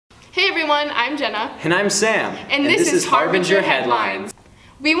Hey everyone, I'm Jenna. And I'm Sam. And this is Harbinger Headlines.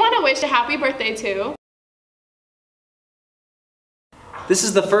 We want to wish a happy birthday to... This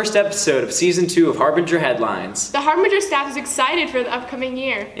is the first episode of Season 2 of Harbinger Headlines. The Harbinger staff is excited for the upcoming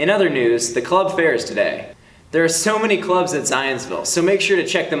year. In other news, the club fair is today. There are so many clubs at Zionsville, so make sure to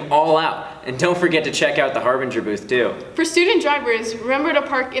check them all out. And don't forget to check out the Harbinger booth too. For student drivers, remember to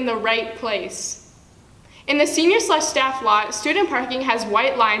park in the right place. In the senior/staff lot, student parking has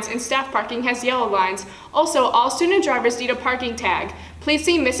white lines and staff parking has yellow lines. Also, all student drivers need a parking tag. Please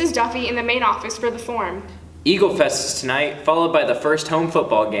see Mrs. Duffy in the main office for the form. Eagle Fest is tonight, followed by the first home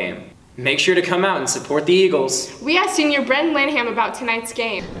football game. Make sure to come out and support the Eagles. We asked senior Bren Lanham about tonight's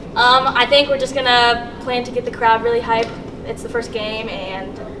game. I think we're just gonna plan to get the crowd really hyped. It's the first game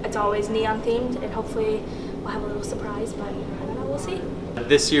and it's always neon themed, and hopefully we'll have a little surprise, but I don't know, we'll see.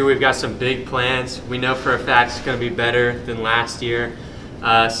 This year we've got some big plans. We know for a fact it's going to be better than last year.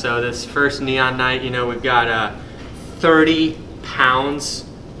 So this first neon night, we've got 30 pounds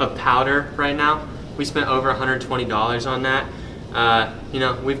of powder right now. We spent over $120 on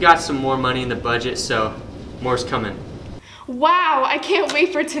that. We've got some more money in the budget, so more's coming. Wow, I can't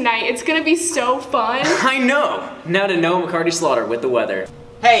wait for tonight. It's going to be so fun. I know! Now to Noah McCarty-Slaughter with the weather.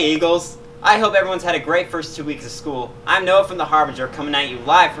 Hey Eagles! I hope everyone's had a great first 2 weeks of school. I'm Noah from the Harbinger, coming at you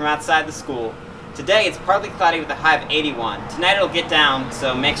live from outside the school. Today it's partly cloudy with a high of 81. Tonight it'll get down,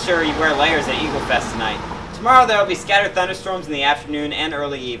 so make sure you wear layers at Eagle Fest tonight. Tomorrow there will be scattered thunderstorms in the afternoon and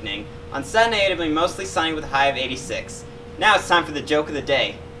early evening. On Sunday it'll be mostly sunny with a high of 86. Now it's time for the joke of the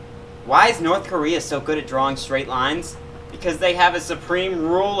day. Why is North Korea so good at drawing straight lines? Because they have a supreme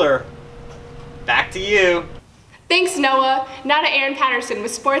ruler. Back to you. Thanks, Noah. Now to Aaron Patterson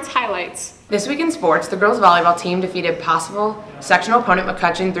with sports highlights. This week in sports, the girls volleyball team defeated possible sectional opponent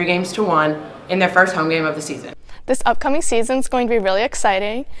McCutcheon 3-1 in their first home game of the season. This upcoming season is going to be really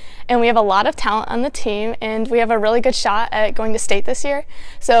exciting, and we have a lot of talent on the team, and we have a really good shot at going to state this year.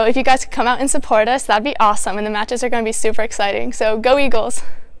 So if you guys could come out and support us, that'd be awesome, and the matches are going to be super exciting. So go Eagles!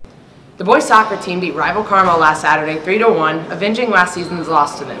 The boys soccer team beat rival Carmel last Saturday 3-1, avenging last season's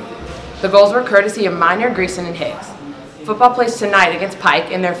loss to them. The goals were courtesy of Minor, Greason, and Higgs. Football plays tonight against Pike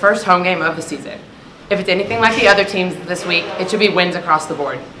in their first home game of the season. If it's anything like the other teams this week, it should be wins across the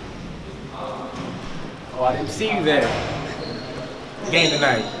board. Oh, I didn't see you there. Game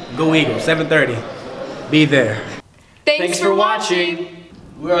tonight. Go Eagles, 7:30. Be there. Thanks for watching.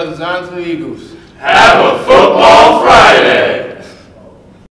 We are the Zionsville Eagles. Have a football Friday!